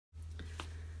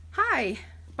Hi,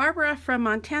 Barbara from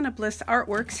Montana Bliss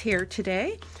Artworks here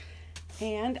today,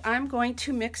 and I'm going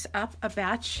to mix up a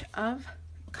batch of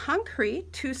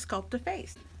concrete to sculpt a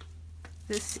face.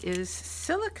 This is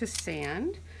silica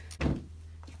sand,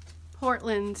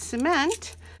 Portland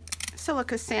cement,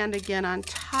 silica sand again on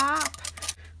top.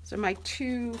 Those are my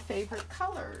two favorite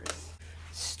colors.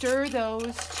 Stir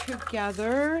those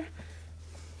together.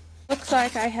 Looks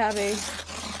like I have a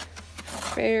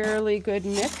fairly good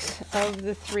mix of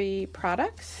the three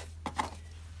products.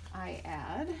 I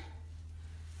add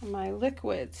my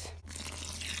liquids,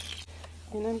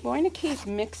 and I'm going to keep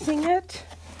mixing it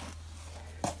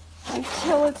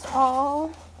until it's all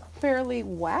fairly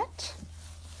wet,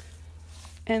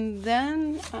 and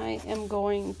then I am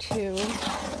going to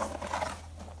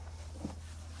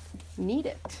knead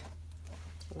it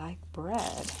like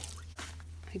bread.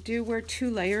 I do wear 2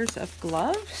 layers of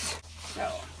gloves. So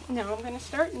now I'm going to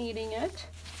start kneading it.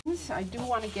 I do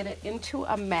want to get it into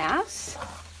a mass,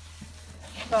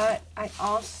 but I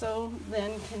also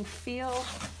then can feel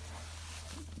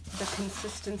the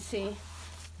consistency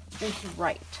is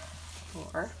right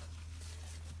for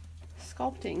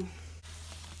sculpting.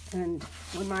 And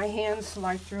when my hands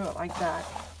slide through it like that,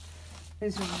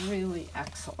 is really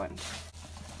excellent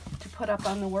to put up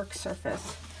on the work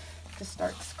surface to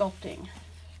start sculpting.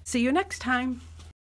 See you next time.